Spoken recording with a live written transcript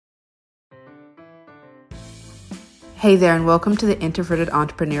Hey there, and welcome to the Introverted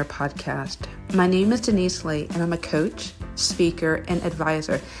Entrepreneur Podcast. My name is Denise Lee, and I'm a coach, speaker, and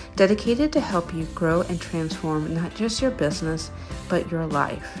advisor dedicated to help you grow and transform not just your business, but your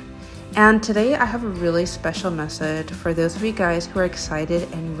life. And today I have a really special message for those of you guys who are excited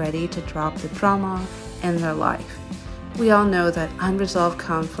and ready to drop the drama in their life. We all know that unresolved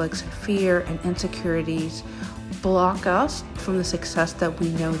conflicts, fear, and insecurities block us from the success that we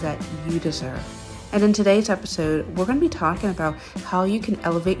know that you deserve. And in today's episode, we're going to be talking about how you can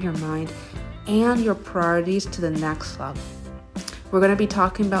elevate your mind and your priorities to the next level. We're going to be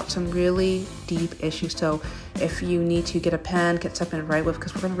talking about some really deep issues. So if you need to get a pen, get something to write with,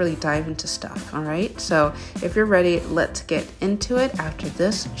 because we're going to really dive into stuff. All right. So if you're ready, let's get into it after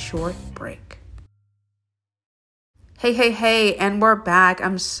this short break. Hey, and we're back.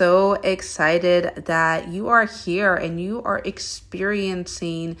 I'm so excited that you are here and you are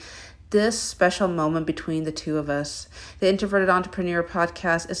experiencing this special moment between the two of us. The Introverted Entrepreneur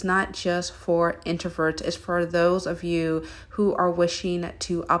Podcast is not just for introverts. It's for those of you who are wishing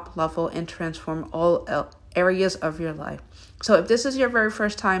to up-level and transform all areas of your life. So if this is your very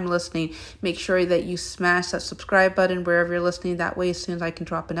first time listening, make sure that you smash that subscribe button wherever you're listening. That way, as soon as I can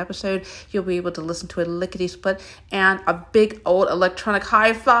drop an episode, you'll be able to listen to it lickety-split. And a big old electronic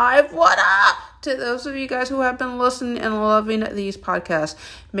high five. What up? To those of you guys who have been listening and loving these podcasts,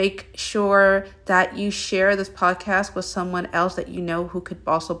 make sure that you share this podcast with someone else that you know who could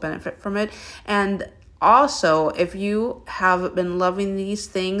also benefit from it. And also, if you have been loving these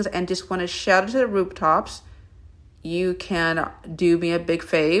things and just want to shout it to the rooftops, you can do me a big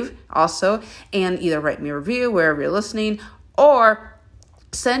fave also and either write me a review wherever you're listening or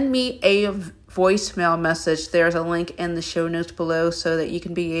send me a voicemail message. There's a link in the show notes below so that you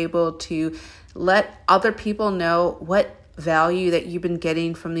can be able to let other people know what value that you've been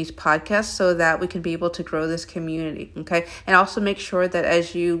getting from these podcasts so that we can be able to grow this community. Okay. And also make sure that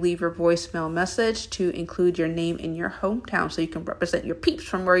as you leave your voicemail message to include your name in your hometown so you can represent your peeps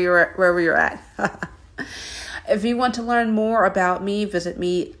from wherever you're at. If you want to learn more about me, visit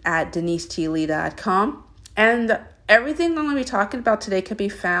me at denisetlee.com. And everything I'm going to be talking about today could be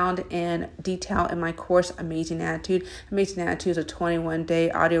found in detail in my course, Amazing Attitude. Amazing Attitude is a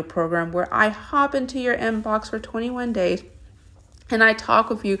 21-day audio program where I hop into your inbox for 21 days and I talk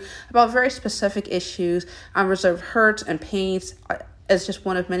with you about very specific issues, unresolved hurts and pains. It's just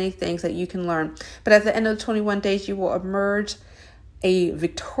one of many things that you can learn. But at the end of the 21 days, you will emerge a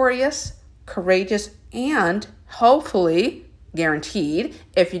victorious, courageous, and hopefully, guaranteed,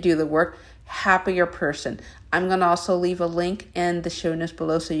 if you do the work, happier person. I'm going to also leave a link in the show notes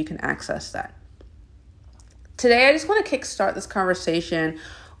below so you can access that. Today, I just want to kickstart this conversation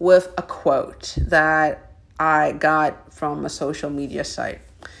with a quote that I got from a social media site.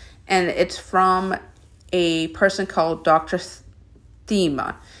 And it's from a person called Dr.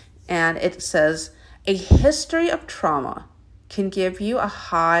 Thema. And it says, "A history of trauma can give you a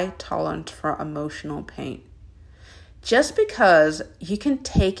high tolerance for emotional pain. Just because you can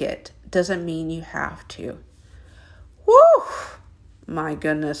take it doesn't mean you have to." Woo! My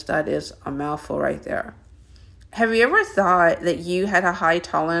goodness, that is a mouthful right there. Have you ever thought that you had a high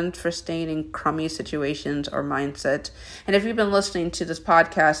tolerance for staying in crummy situations or mindsets? And if you've been listening to this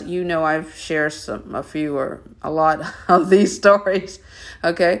podcast, you know I've shared a few or a lot of these stories,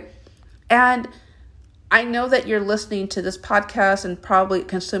 okay? And I know that you're listening to this podcast and probably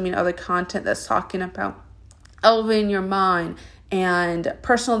consuming other content that's talking about elevating your mind and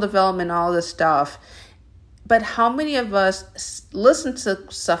personal development, all this stuff. But how many of us listen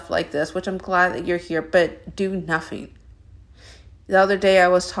to stuff like this, which I'm glad that you're here, but do nothing? The other day I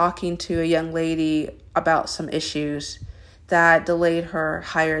was talking to a young lady about some issues that delayed her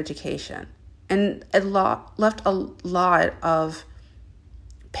higher education. And it left a lot of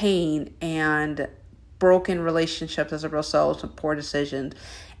pain and broken relationships as a result of poor decisions.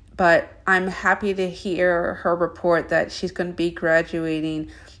 But I'm happy to hear her report that she's going to be graduating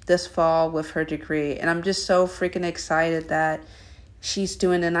this fall with her degree. And I'm just so freaking excited that she's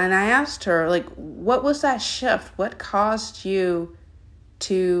doing it. And I asked her, what was that shift? What caused you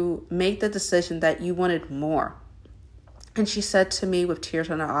to make the decision that you wanted more? And she said to me with tears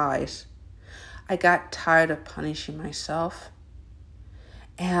in her eyes, "I got tired of punishing myself.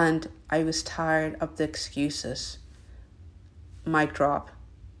 And I was tired of the excuses." Mic drop.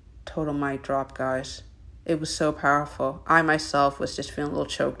 Total mic drop, guys. It was so powerful. I myself was just feeling a little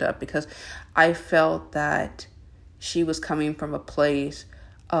choked up because I felt that she was coming from a place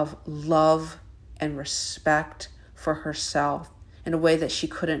of love and respect for herself in a way that she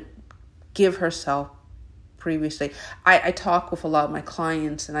couldn't give herself previously. I talk with a lot of my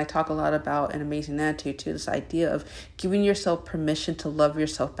clients, and I talk a lot about an amazing attitude too. This idea of giving yourself permission to love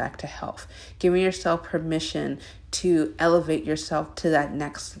yourself back to health, giving yourself permission to elevate yourself to that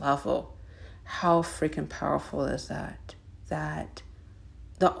next level. How freaking powerful is that? That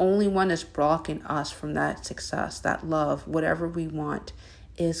the only one that's blocking us from that success, that love, whatever we want,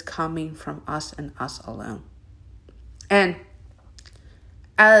 is coming from us and us alone. And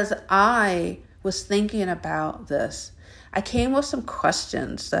as I was thinking about this, I came with some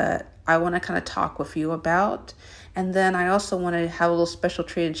questions that I want to kind of talk with you about. And then I also want to have a little special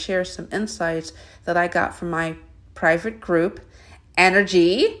treat and share some insights that I got from my private group,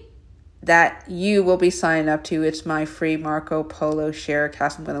 Energy, that you will be signing up to. It's my free Marco Polo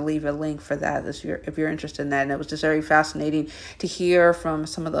Sharecast. I'm going to leave a link for that if you're interested in that. And it was just very fascinating to hear from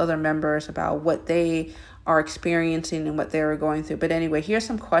some of the other members about what they are experiencing and what they were going through. But anyway, here's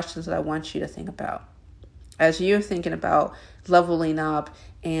some questions that I want you to think about as you're thinking about leveling up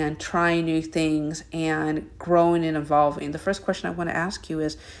and trying new things and growing and evolving. The first question I want to ask you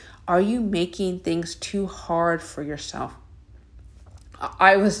is, are you making things too hard for yourself?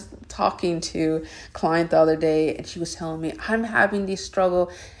 I was talking to a client the other day, and she was telling me, I'm having this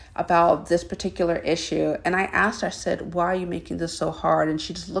struggle about this particular issue. And I asked her, I said, why are you making this so hard? And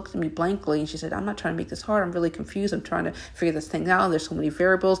she just looked at me blankly, and she said, I'm not trying to make this hard. I'm really confused. I'm trying to figure this thing out. There's so many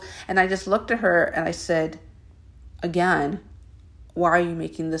variables. And I just looked at her and I said, again, why are you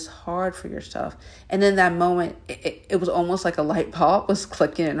making this hard for yourself? And in that moment, it was almost like a light bulb was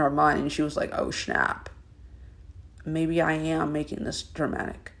clicking in her mind. And she was like, oh, snap. Maybe I am making this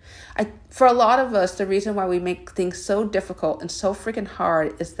dramatic. For a lot of us, the reason why we make things so difficult and so freaking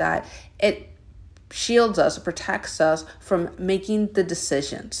hard is that it shields us, protects us from making the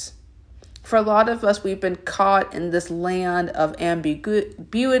decisions. For a lot of us, we've been caught in this land of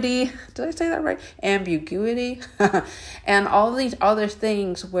ambiguity. Did I say that right? Ambiguity. And all these other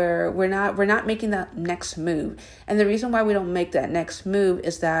things where we're not making that next move. And the reason why we don't make that next move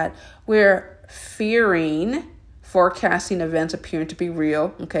is that we're fearing forecasting events appearing to be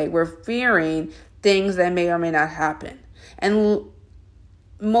real. Okay, we're fearing things that may or may not happen. And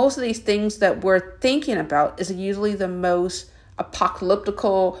most of these things that we're thinking about is usually the most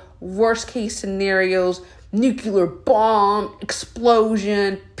apocalyptical, worst case scenarios, nuclear bomb,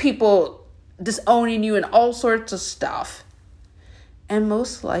 explosion, people disowning you, and all sorts of stuff. And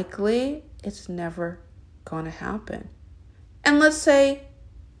most likely, it's never going to happen. And let's say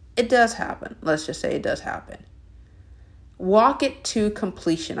it does happen. Let's just say it does happen. Walk it to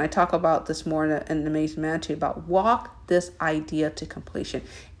completion. I talk about this more in an amazing attitude about walk this idea to completion.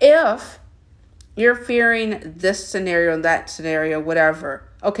 If you're fearing this scenario, that scenario, whatever.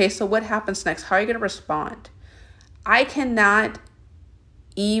 Okay, so what happens next? How are you going to respond? I cannot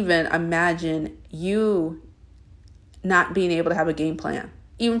even imagine you not being able to have a game plan,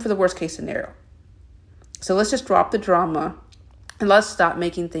 even for the worst case scenario. So let's just drop the drama and let's stop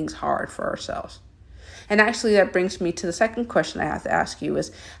making things hard for ourselves. And actually, that brings me to the second question I have to ask you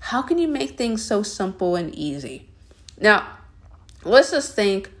is, how can you make things so simple and easy? Now, let's just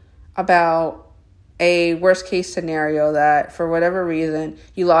think about a worst case scenario that for whatever reason,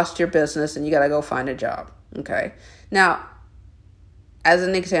 you lost your business and you got to go find a job. Okay. Now, as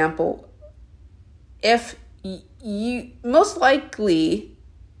an example, if you most likely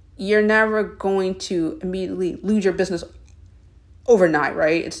you're never going to immediately lose your business overnight,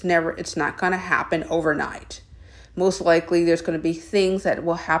 right? It's not going to happen overnight. Most likely there's going to be things that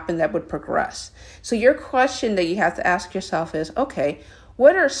will happen that would progress. So your question that you have to ask yourself is, okay,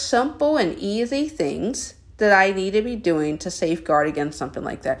 what are simple and easy things that I need to be doing to safeguard against something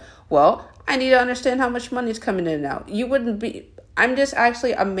like that? Well, I need to understand how much money is coming in and out. I'm just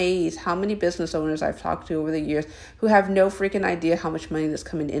actually amazed how many business owners I've talked to over the years who have no freaking idea how much money is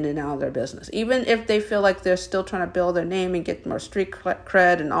coming in and out of their business. Even if they feel like they're still trying to build their name and get more street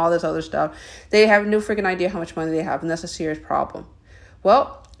cred and all this other stuff, they have no freaking idea how much money they have, and that's a serious problem.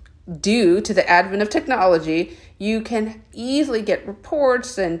 Well, due to the advent of technology, you can easily get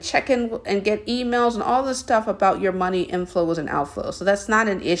reports and check in and get emails and all this stuff about your money inflows and outflows. So that's not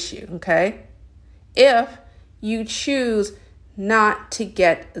an issue, okay? If you choose not to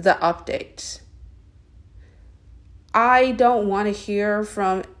get the updates. I don't want to hear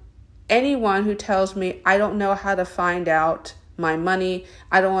from anyone who tells me I don't know how to find out my money.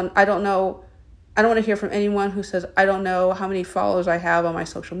 I don't want to hear from anyone who says I don't know how many followers I have on my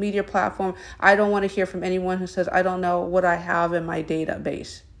social media platform. I don't want to hear from anyone who says I don't know what I have in my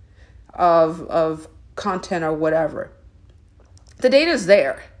database of content or whatever. The data's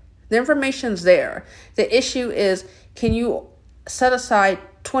there. The information's there. The issue is, can you set aside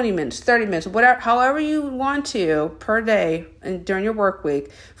 20 minutes, 30 minutes, whatever, however you want to per day and during your work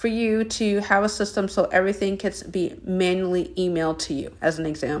week, for you to have a system so everything can be manually emailed to you, as an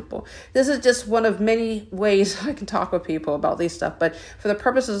example. This is just one of many ways I can talk with people about these stuff, but for the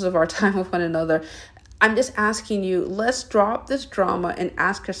purposes of our time with one another, I'm just asking you, let's drop this drama and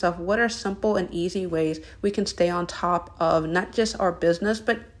ask yourself, what are simple and easy ways we can stay on top of not just our business,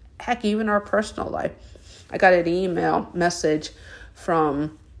 but heck, even our personal life. I got an email message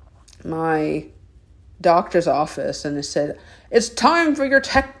from my doctor's office, and it said, it's time for your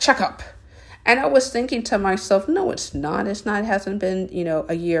checkup. And I was thinking to myself, no, it's not. It hasn't been,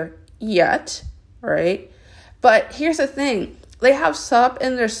 a year yet, right? But here's the thing. They have set up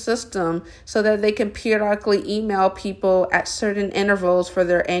in their system so that they can periodically email people at certain intervals for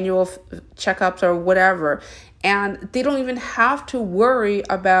their annual checkups or whatever. And they don't even have to worry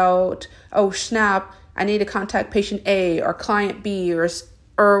about, oh, snap, I need to contact patient A or client B or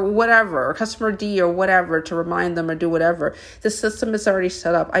whatever, or customer D or whatever to remind them or do whatever. The system is already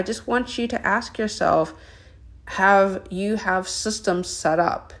set up. I just want you to ask yourself, have systems set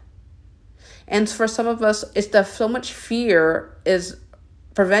up? And for some of us, it's that so much fear is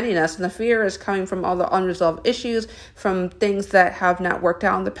preventing us. And the fear is coming from all the unresolved issues, from things that have not worked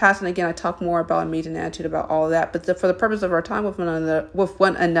out in the past. And again, I talk more about amazing attitude, about all of that. But for the purpose of our time with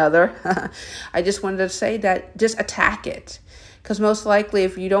one another, I just wanted to say that just attack it. Because most likely,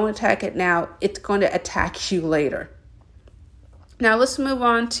 if you don't attack it now, it's going to attack you later. Now, let's move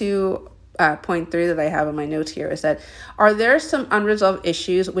on to point 3 that I have in my notes here, is that, are there some unresolved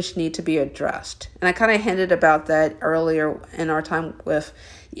issues which need to be addressed? And I kind of hinted about that earlier in our time with,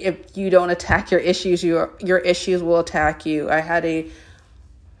 if you don't attack your issues, your issues will attack you. I had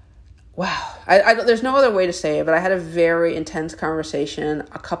there's no other way to say it, but I had a very intense conversation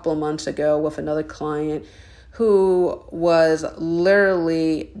a couple of months ago with another client who was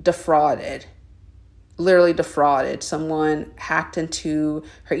literally defrauded. Someone hacked into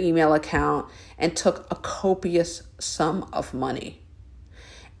her email account and took a copious sum of money.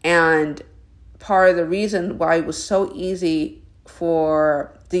 And part of the reason why it was so easy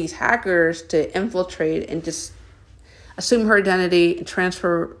for these hackers to infiltrate and just assume her identity and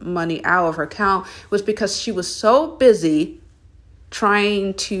transfer money out of her account was because she was so busy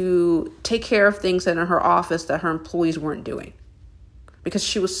trying to take care of things in her office that her employees weren't doing. Because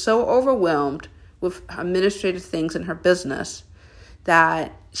she was so overwhelmed with administrative things in her business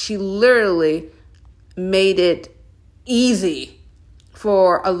that she literally made it easy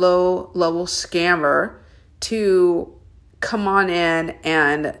for a low-level scammer to come on in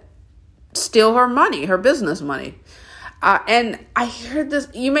and steal her money, her business money. And I heard this,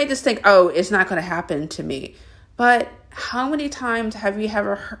 you may just think, oh, it's not going to happen to me. But how many times have you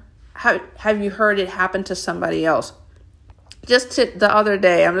heard it happen to somebody else? Just the other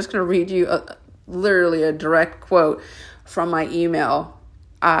day, I'm just going to read you literally a direct quote from my email.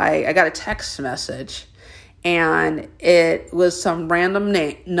 I got a text message, and it was some random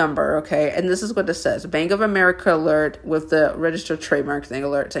number, okay? And this is what it says. Bank of America alert with the registered trademark thing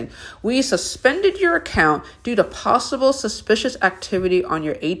alert saying, we suspended your account due to possible suspicious activity on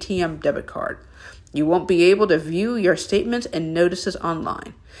your ATM debit card. You won't be able to view your statements and notices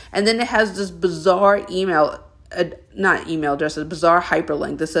online. And then it has this bizarre not email address, a bizarre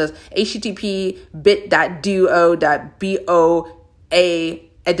hyperlink that says http bit.do.boa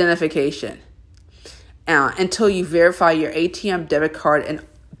identification until you verify your ATM debit card and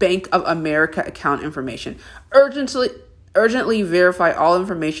Bank of America account information. Urgently verify all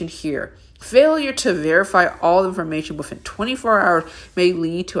information here. Failure to verify all information within 24 hours may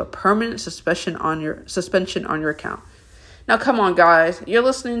lead to a permanent suspension on your account. Now, come on, guys. You're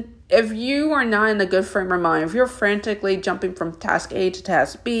listening. If you are not in a good frame of mind, if you're frantically jumping from task A to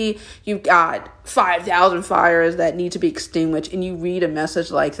task B, you've got 5,000 fires that need to be extinguished, and you read a message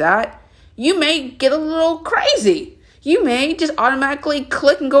like that, you may get a little crazy. You may just automatically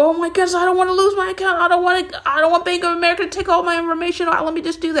click and go, oh my goodness, I don't want to lose my account. I don't want Bank of America to take all my information. Let me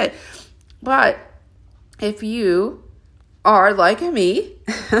just do that. But if you are like me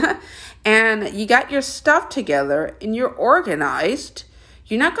and you got your stuff together and you're organized,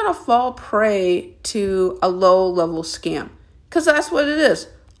 you're not going to fall prey to a low-level scam, because that's what it is,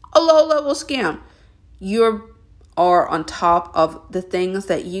 a low-level scam. You are on top of the things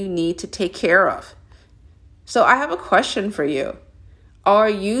that you need to take care of. So I have a question for you. Are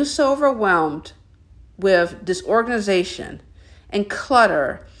you so overwhelmed with disorganization and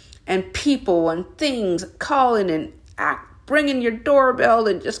clutter and people and things calling and bringing your doorbell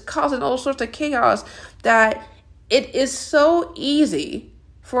and just causing all sorts of chaos that it is so easy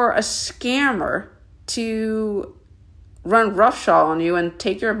for a scammer to run roughshod on you and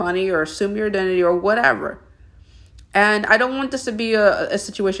take your money or assume your identity or whatever. And I don't want this to be a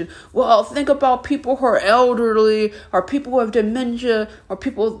situation, well, think about people who are elderly or people who have dementia or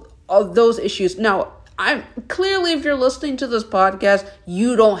people of those issues. No, I'm clearly, if you're listening to this podcast,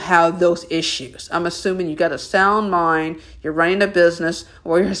 you don't have those issues. I'm assuming you got a sound mind, you're running a business,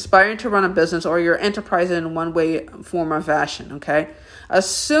 or you're aspiring to run a business, or you're enterprising in one way, form, or fashion, okay?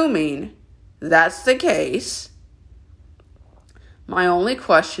 Assuming that's the case, my only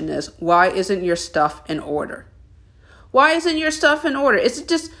question is, why isn't your stuff in order? Why isn't your stuff in order? Is it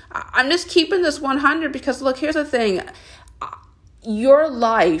just, I'm just keeping this 100 because look, here's the thing. Your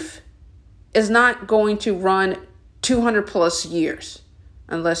life is not going to run 200 plus years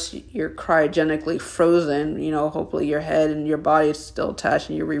unless you're cryogenically frozen. Hopefully your head and your body is still attached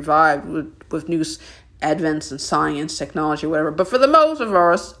and you're revived with new advents in science, technology, whatever. But for the most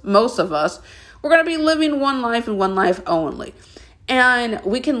of us, we're going to be living one life and one life only. And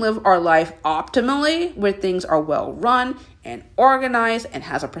we can live our life optimally where things are well run and organized and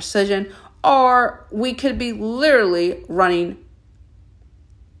has a precision, or we could be literally running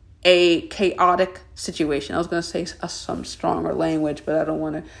a chaotic situation. I was going to say some stronger language, but I don't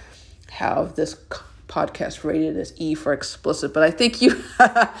want to have this podcast rated as E for explicit. But I think you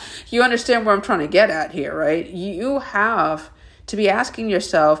you understand where I'm trying to get at here, right? You have to be asking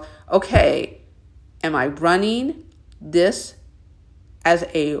yourself, okay, am I running this as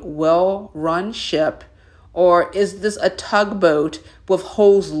a well-run ship, or is this a tugboat with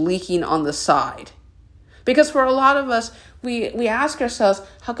holes leaking on the side? Because for a lot of us, we ask ourselves,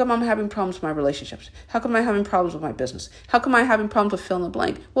 how come I'm having problems with my relationships? How come I'm having problems with my business? How come I'm having problems with fill in the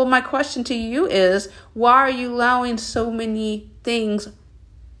blank? Well, my question to you is, why are you allowing so many things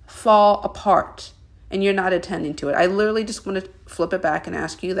fall apart and you're not attending to it? I literally just want to flip it back and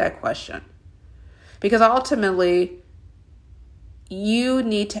ask you that question. Because ultimately, you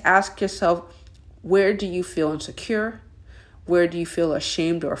need to ask yourself, where do you feel insecure? Where do you feel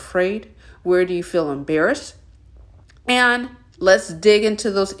ashamed or afraid? Where do you feel embarrassed? And let's dig into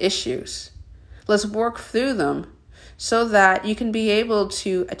those issues. Let's work through them so that you can be able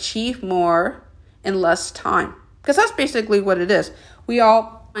to achieve more in less time. Because that's basically what it is. We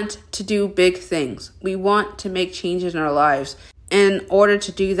all want to do big things. We want to make changes in our lives. In order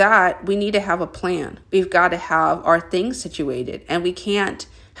to do that, we need to have a plan. We've got to have our things situated. And we can't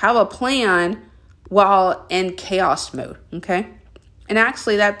have a plan while in chaos mode, okay? And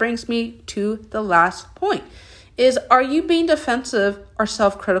actually, that brings me to the last point, is are you being defensive or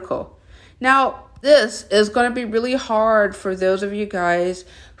self-critical? Now, this is going to be really hard for those of you guys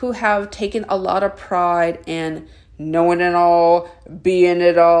who have taken a lot of pride in knowing it all, being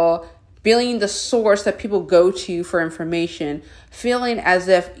it all, feeling the source that people go to for information, feeling as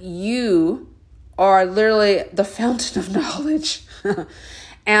if you are literally the fountain of knowledge.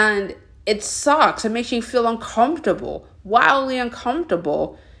 And it sucks. It makes you feel uncomfortable, wildly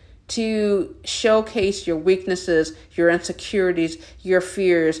uncomfortable, to showcase your weaknesses, your insecurities, your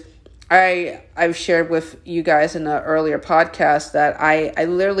fears. I've shared with you guys in an earlier podcast that I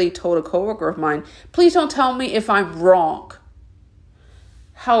literally told a coworker of mine, please don't tell me if I'm wrong.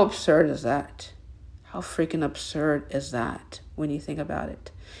 How absurd is that? How freaking absurd is that when you think about it?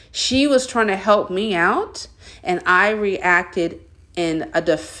 She was trying to help me out, and I reacted in a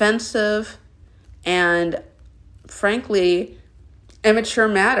defensive and, frankly, immature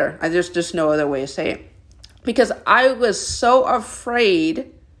manner. There's just no other way to say it. Because I was so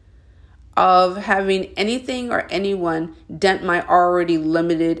afraid of having anything or anyone dent my already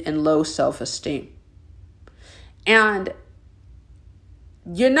limited and low self-esteem. And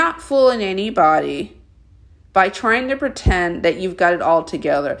you're not fooling anybody by trying to pretend that you've got it all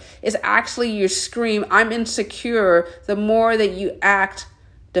together. It's actually you scream, I'm insecure, the more that you act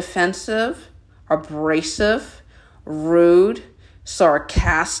defensive, abrasive, rude,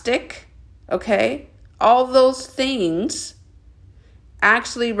 sarcastic, okay? All those things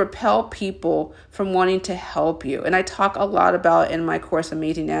actually repel people from wanting to help you. And I talk a lot about in my course,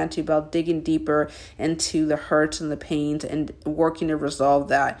 Amazing Attitude, about digging deeper into the hurts and the pains and working to resolve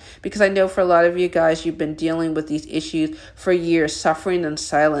that. Because I know for a lot of you guys, you've been dealing with these issues for years, suffering in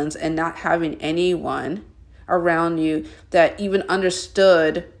silence and not having anyone around you that even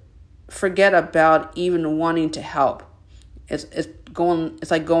understood, forget about even wanting to help. It's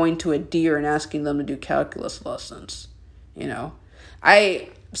like going to a deer and asking them to do calculus lessons, you know.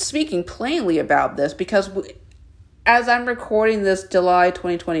 Speaking plainly about this because as I'm recording this July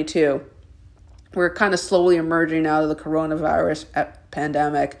 2022, we're kind of slowly emerging out of the coronavirus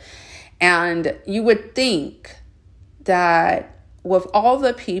pandemic. And you would think that with all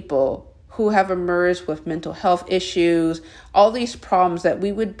the people who who have emerged with mental health issues, all these problems, that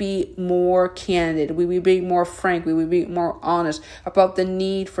we would be more candid, we would be more frank, we would be more honest about the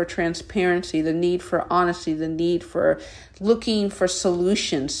need for transparency, the need for honesty, the need for looking for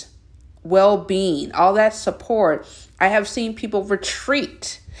solutions, well-being, all that support. I have seen people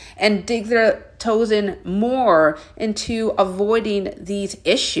retreat and dig their toes in more into avoiding these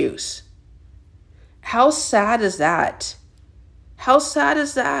issues. How sad is that? How sad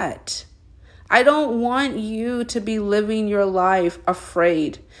is that? I don't want you to be living your life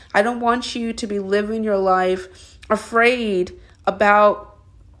afraid. I don't want you to be living your life afraid about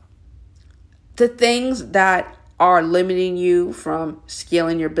the things that are limiting you from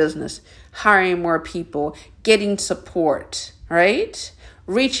scaling your business, hiring more people, getting support, right?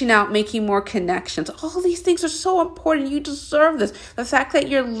 Reaching out, making more connections. All these things are so important. You deserve this. The fact that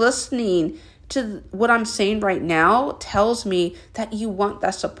you're listening to what I'm saying right now tells me that you want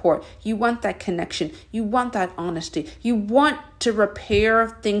that support. You want that connection. You want that honesty. You want to repair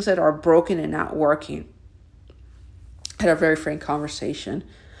things that are broken and not working. I had a very frank conversation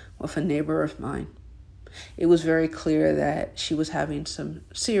with a neighbor of mine. It was very clear that she was having some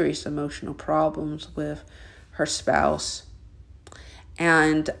serious emotional problems with her spouse.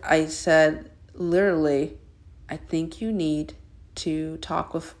 And I said, literally, I think you need to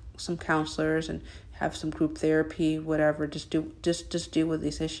talk with some counselors and have some group therapy, whatever. Just deal with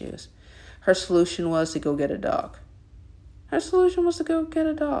these issues. Her solution was to go get a dog.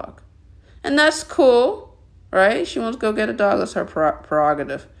 And that's cool, right? She wants to go get a dog. That's her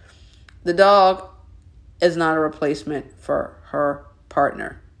prerogative. The dog is not a replacement for her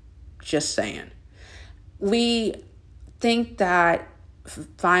partner. Just saying. We think that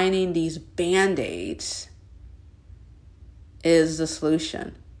finding these band-aids is the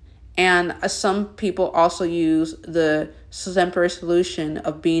solution. And some people also use the temporary solution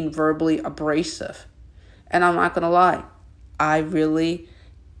of being verbally abrasive. And I'm not going to lie, I really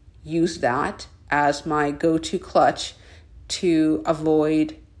use that as my go-to clutch to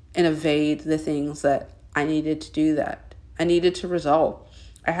avoid and evade the things that I needed to do that. I needed to resolve.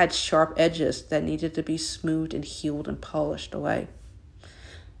 I had sharp edges that needed to be smoothed and healed and polished away.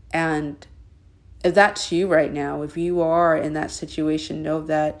 And if that's you right now, if you are in that situation, know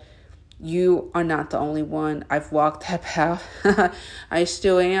that you are not the only one. I've walked that path. I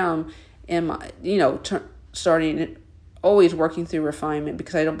still am in my, starting, always working through refinement,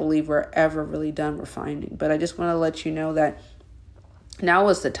 because I don't believe we're ever really done refining. But I just want to let you know that now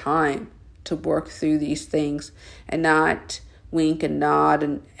is the time to work through these things and not wink and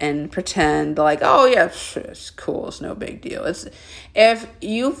nod and pretend like, oh yeah, it's cool, it's no big deal. It's, if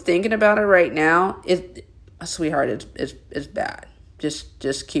you thinking about it right now, sweetheart, it's bad.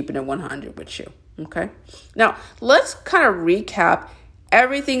 Just keeping it 100 with you. Okay. Now let's kind of recap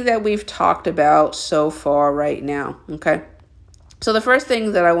everything that we've talked about so far right now. Okay. So the first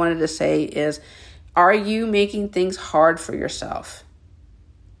thing that I wanted to say is, are you making things hard for yourself?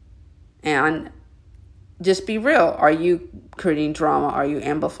 And just be real. Are you creating drama? Are you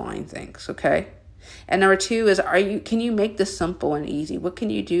amplifying things? Okay. And number two is, can you make this simple and easy? What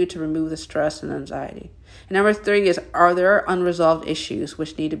can you do to remove the stress and anxiety? And number three is, are there unresolved issues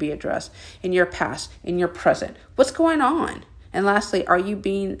which need to be addressed in your past, in your present? What's going on? And lastly, are you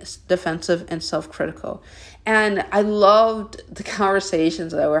being defensive and self-critical? And I loved the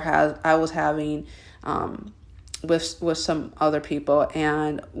conversations that I was having with some other people.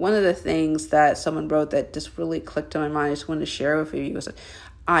 And one of the things that someone wrote that just really clicked on my mind, I just wanted to share with you, was,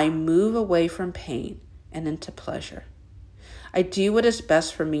 I move away from pain and into pleasure. I do what is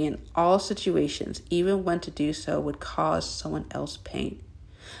best for me in all situations, even when to do so would cause someone else pain.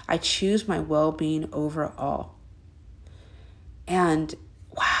 I choose my well-being over all. And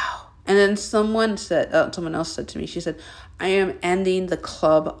wow. And then someone else said to me, she said, I am ending the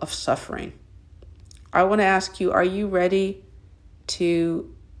club of suffering. I want to ask you, are you ready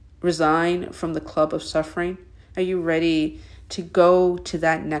to resign from the club of suffering? Are you ready to go to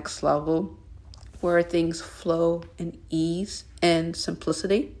that next level where things flow in ease and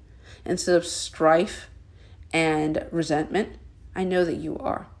simplicity instead of strife and resentment? I know that you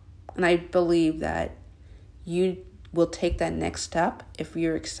are. And I believe that you will take that next step if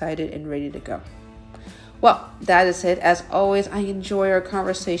you're excited and ready to go. Well, that is it. As always, I enjoy our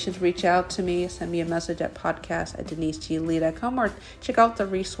conversations. Reach out to me. Send me a message at podcast@deniseglee.com, or check out the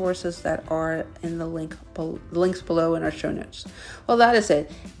resources that are in the links below in our show notes. Well, that is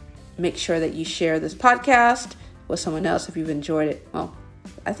it. Make sure that you share this podcast with someone else if you've enjoyed it. Well,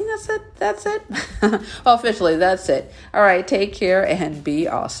 I think that's it. Well, officially, that's it. All right. Take care and be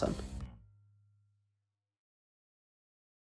awesome.